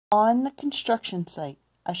On the Construction Site,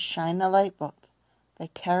 a Shine a Light book by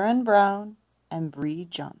Carron Brown and Bree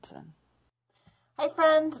Johnson. Hi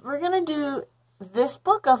friends, we're going to do this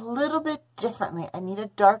book a little bit differently. I need a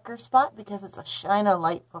darker spot because it's a Shine a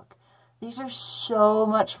Light book. These are so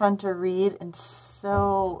much fun to read and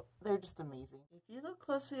they're just amazing. If you look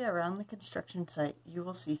closely around the construction site, you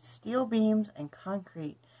will see steel beams and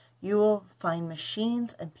concrete. You will find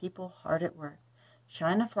machines and people hard at work.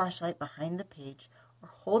 Shine a flashlight behind the page or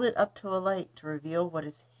hold it up to a light to reveal what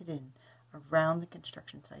is hidden around the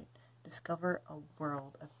construction site. Discover a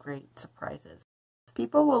world of great surprises.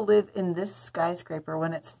 People will live in this skyscraper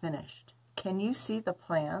when it's finished. Can you see the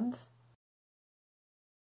plans?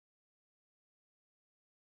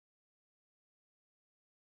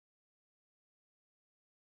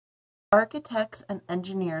 Architects and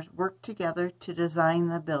engineers work together to design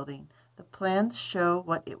the building. The plans show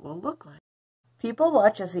what it will look like. People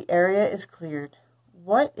watch as the area is cleared.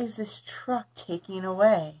 What is this truck taking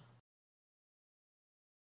away?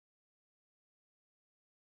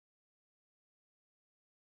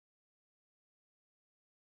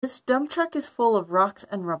 This dump truck is full of rocks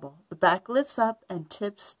and rubble. The back lifts up and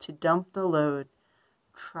tips to dump the load.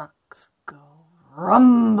 Trucks go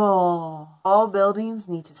rumble. All buildings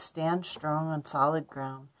need to stand strong on solid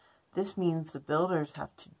ground. This means the builders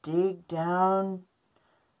have to dig down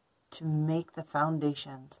to make the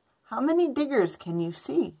foundations. How many diggers can you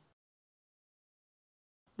see?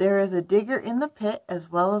 There is a digger in the pit as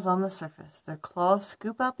well as on the surface. Their claws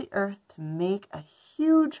scoop out the earth to make a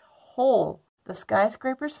huge hole. The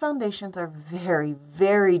skyscraper's foundations are very,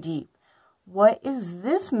 very deep. What is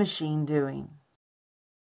this machine doing?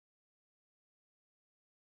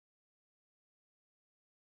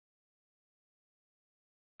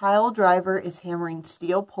 Pile driver is hammering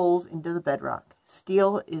steel poles into the bedrock.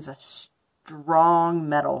 Steel is a strong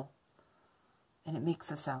metal, and it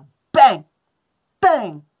makes a sound. Bang!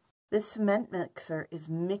 Bang! This cement mixer is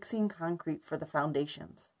mixing concrete for the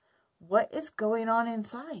foundations. What is going on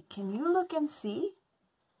inside? Can you look and see?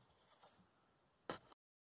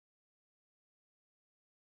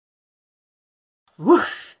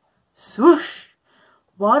 Whoosh! Swoosh!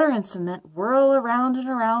 Water and cement whirl around and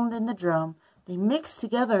around in the drum. They mix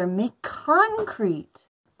together and make concrete.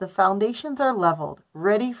 The foundations are leveled,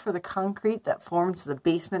 ready for the concrete that forms the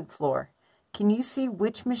basement floor. Can you see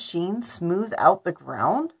which machines smooth out the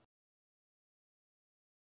ground?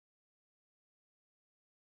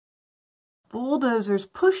 Bulldozers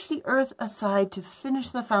push the earth aside to finish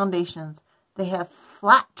the foundations. They have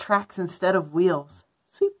flat tracks instead of wheels.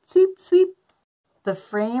 Sweep, sweep, sweep. The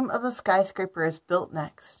frame of the skyscraper is built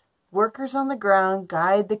next. Workers on the ground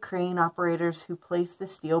guide the crane operators who place the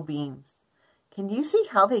steel beams. Can you see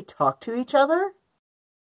how they talk to each other?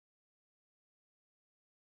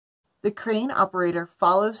 The crane operator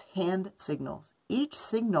follows hand signals. Each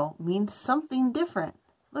signal means something different.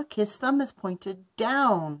 Look, his thumb is pointed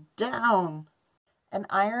down, down. An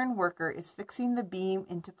iron worker is fixing the beam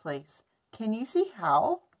into place. Can you see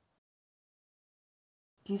how?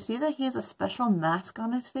 Do you see that he has a special mask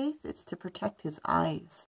on his face? It's to protect his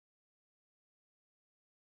eyes.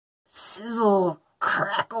 Sizzle,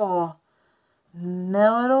 crackle.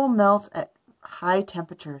 Metal melts at high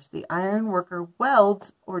temperatures. The iron worker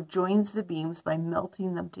welds or joins the beams by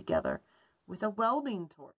melting them together with a welding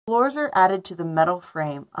torch. Floors are added to the metal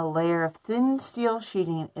frame. A layer of thin steel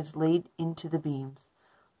sheeting is laid into the beams.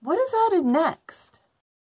 What is added next?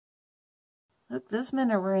 Look, those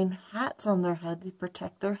men are wearing hats on their head to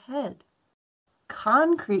protect their head.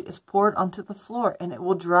 Concrete is poured onto the floor and it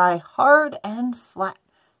will dry hard and flat.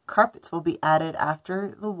 Carpets will be added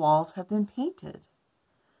after the walls have been painted.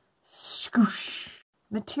 Scoosh!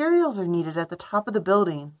 Materials are needed at the top of the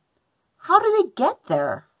building. How do they get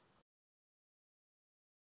there?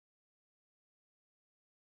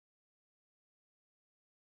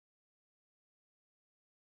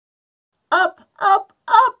 Up, up,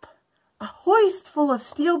 up! A hoist full of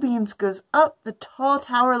steel beams goes up the tall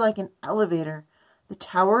tower like an elevator. The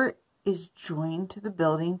tower is joined to the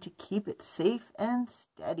building to keep it safe and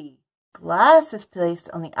steady. Glass is placed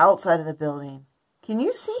on the outside of the building. Can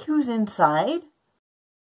you see who's inside?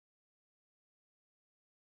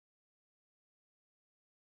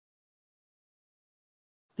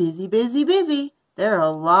 Busy, busy, busy. There are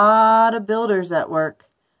a lot of builders at work.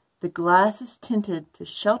 The glass is tinted to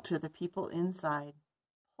shelter the people inside.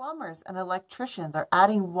 Plumbers and electricians are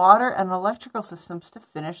adding water and electrical systems to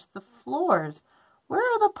finish the floors. Where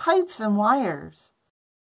are the pipes and wires?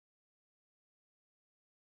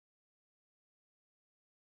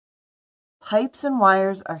 Pipes and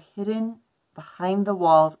wires are hidden behind the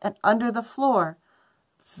walls and under the floor.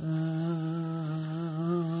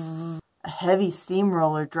 heavy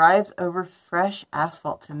steamroller drives over fresh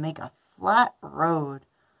asphalt to make a flat road.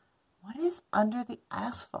 What is under the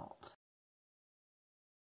asphalt?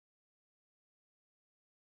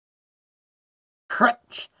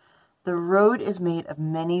 Crunch! The road is made of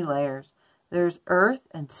many layers. There's earth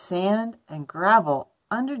and sand and gravel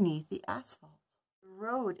underneath the asphalt. The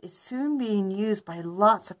road is soon being used by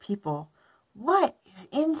lots of people. What is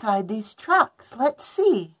inside these trucks? Let's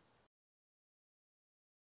see.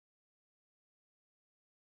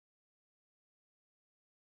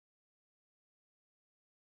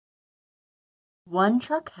 One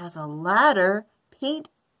truck has a ladder, paint,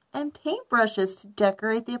 and paintbrushes to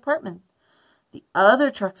decorate the apartments. The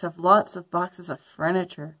other trucks have lots of boxes of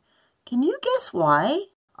furniture. Can you guess why?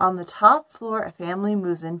 On the top floor, a family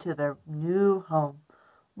moves into their new home.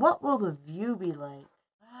 What will the view be like?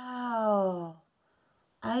 Wow!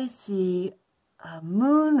 I see a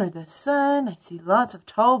moon or the sun. I see lots of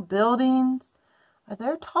tall buildings. Are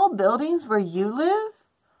there tall buildings where you live?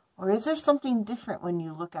 Or is there something different when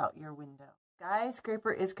you look out your window?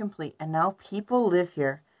 Skyscraper is complete, and now people live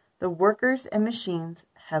here. The workers and machines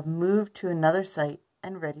have moved to another site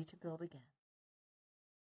and ready to build again.